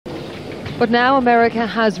But now America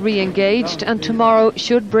has re-engaged, and tomorrow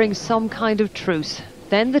should bring some kind of truce.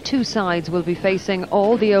 Then the two sides will be facing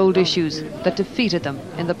all the old issues that defeated them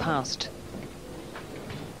in the past.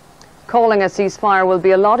 Calling a ceasefire will be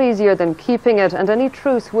a lot easier than keeping it, and any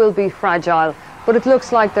truce will be fragile. But it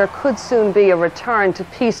looks like there could soon be a return to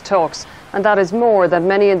peace talks, and that is more than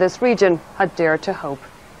many in this region had dared to hope.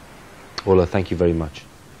 Ola, thank you very much.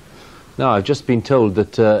 Now, I've just been told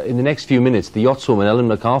that in the next few minutes, the yachtswoman Ellen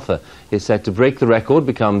MacArthur is set to break the record,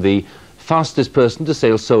 become the fastest person to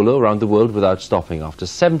sail solo around the world without stopping. After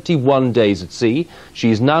 71 days at sea,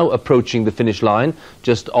 she is now approaching the finish line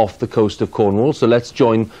just off the coast of Cornwall. So let's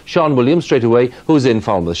join Sian Williams straight away, who's in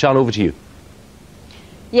Falmouth. Sian, over to you.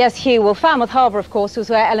 Yes, Hugh. Well, Falmouth Harbour, of course, was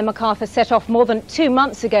where Ellen MacArthur set off more than 2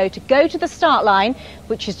 months ago to go to the start line,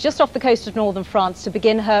 which is just off the coast of northern France, to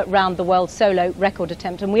begin her round-the-world solo record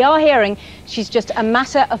attempt. And we are hearing she's just a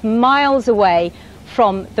matter of miles away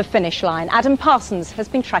from the finish line. Adam Parsons has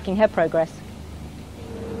been tracking her progress.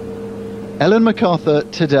 Ellen MacArthur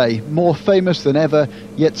today, more famous than ever,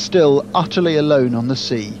 yet still utterly alone on the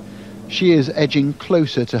sea. She is edging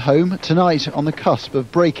closer to home, tonight on the cusp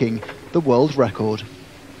of breaking the world record.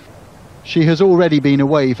 She has already been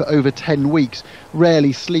away for over 10 weeks,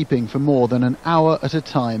 rarely sleeping for more than an hour at a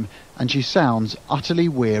time, and she sounds utterly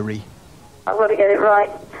weary. I've got to get it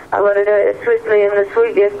right. I've got to do it as swiftly and as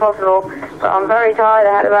sweetly as possible. But I'm very tired.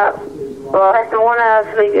 I had less than 1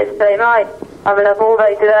 hour sleep yesterday night. I've been up all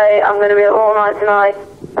day today. I'm going to be up all night tonight.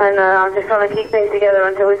 And I'm just trying to keep things together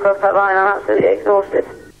until we cross that line. I'm absolutely exhausted.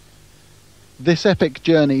 This epic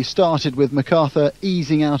journey started with MacArthur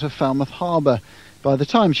easing out of Falmouth Harbour. By the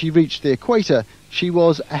time she reached the equator, she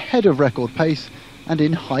was ahead of record pace and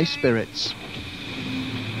in high spirits.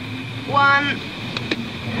 1.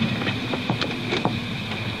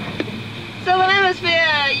 Southern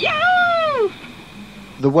Hemisphere! Yahoo!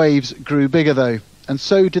 The waves grew bigger though, and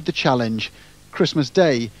so did the challenge. Christmas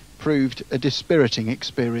Day proved a dispiriting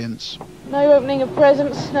experience. No opening of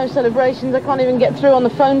presents, no celebrations. I can't even get through on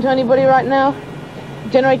the phone to anybody right now.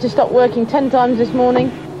 Generator stopped working 10 times this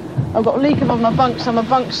morning. I've got a leak above my bunk, so my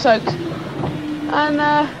bunk's soaked. And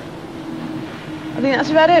I think that's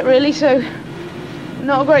about it really, so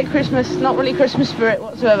not a great Christmas, not really Christmas spirit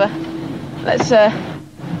whatsoever. Let's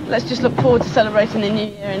just look forward to celebrating the New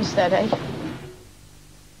Year instead, eh?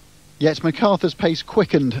 Yet MacArthur's pace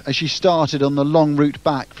quickened as she started on the long route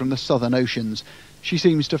back from the southern oceans. She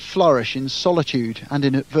seems to flourish in solitude and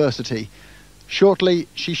in adversity. Shortly,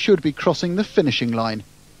 she should be crossing the finishing line.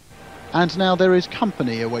 And now there is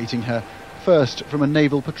company awaiting her, first from a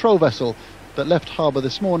naval patrol vessel that left harbour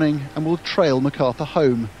this morning and will trail MacArthur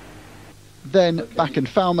home. Then, back in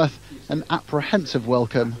Falmouth, an apprehensive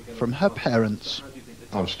welcome from her parents.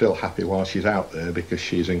 I'm still happy while she's out there because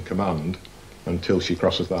she's in command until she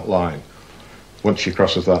crosses that line. Once she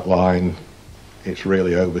crosses that line, it's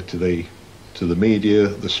really over to the media,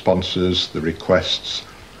 the sponsors, the requests,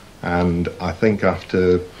 and I think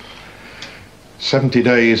after 70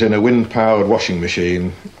 days in a wind-powered washing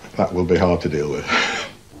machine, that will be hard to deal with.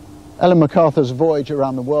 Ellen MacArthur's voyage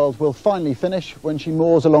around the world will finally finish when she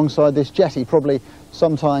moors alongside this jetty, probably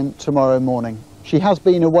sometime tomorrow morning. She has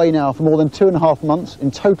been away now for more than 2.5 months in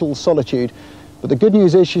total solitude, but the good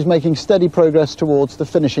news is she's making steady progress towards the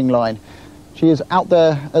finishing line. She is out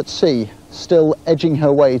there at sea, still edging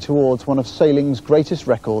her way towards one of sailing's greatest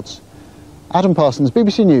records. Adam Parsons,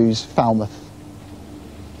 BBC News, Falmouth.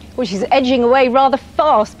 Well, she's edging away rather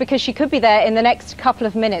fast because she could be there in the next couple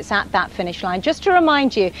of minutes at that finish line. Just to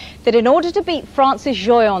remind you that in order to beat Francis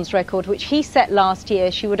Joyon's record, which he set last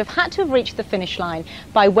year, she would have had to have reached the finish line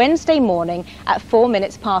by Wednesday morning at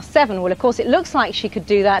 7:04. Well, of course, it looks like she could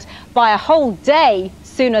do that by a whole day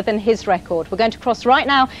sooner than his record. We're going to cross right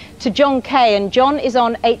now to John Kay, and John is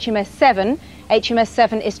on HMS 7. HMS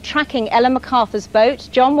 7 is tracking Ellen MacArthur's boat.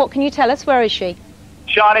 John, what can you tell us? Where is she?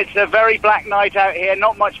 Sian, it's a very black night out here,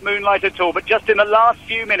 not much moonlight at all, but just in the last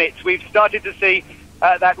few minutes we've started to see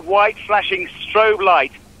that white flashing strobe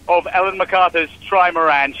light of Ellen MacArthur's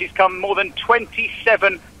trimaran. She's come more than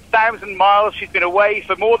 27,000 miles. She's been away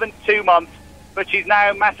for more than 2 months, but she's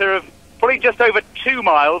now a matter of probably just over 2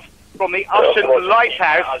 miles from the Ushant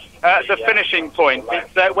Lighthouse at the finishing point.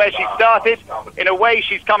 It's where she started. In a way,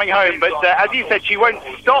 she's coming home, but as you said, she won't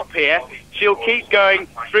stop here. She'll keep going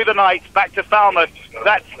through the night back to Falmouth.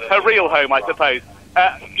 That's her real home, I suppose.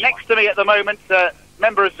 Next to me at the moment,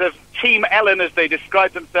 members of Team Ellen, as they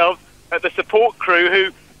describe themselves, the support crew,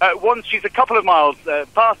 who, once she's a couple of miles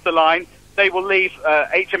past the line, they will leave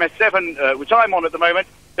HMS 7, which I'm on at the moment.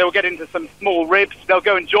 They will get into some small ribs. They'll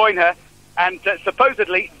go and join her. And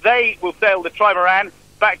supposedly they will sail the trimaran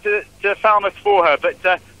back to Falmouth for her.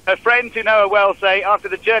 But Her friends who know her well say after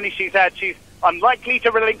the journey she's had, she's unlikely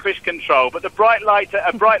to relinquish control. But a bright light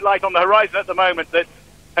on the horizon at the moment that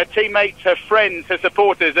her teammates, her friends, her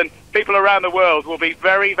supporters and people around the world will be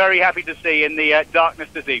very, very happy to see in the darkness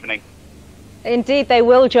this evening. Indeed they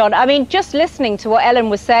will, John. I mean, just listening to what Ellen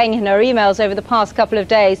was saying in her emails over the past couple of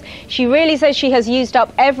days, she really says she has used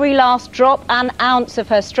up every last drop and ounce of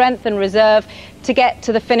her strength and reserve to get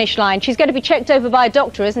to the finish line. She's going to be checked over by a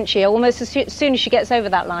doctor, isn't she, almost as soon as she gets over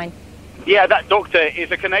that line? Yeah, that doctor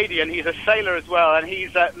is a Canadian. He's a sailor as well, and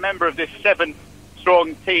he's a member of this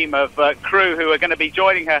 7-strong team of crew who are going to be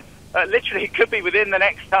joining her. Literally, it could be within the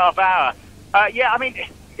next half hour. Yeah, I mean,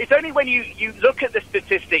 it's only when you look at the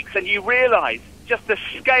statistics and you realise just the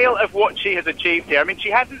scale of what she has achieved here. I mean, she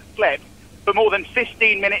hasn't slept for more than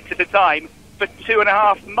 15 minutes at a time for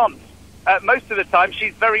 2.5 months. Most of the time,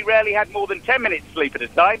 she's very rarely had more than 10 minutes sleep at a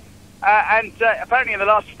time. And apparently in the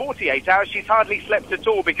last 48 hours, she's hardly slept at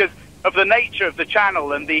all because of the nature of the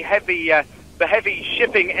channel and the heavy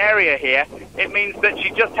shipping area here. It means that she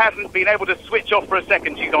just hasn't been able to switch off for a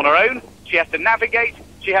second. She's on her own. She has to navigate.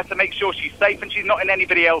 She has to make sure she's safe and she's not in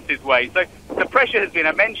anybody else's way. So the pressure has been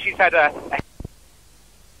immense. She's had a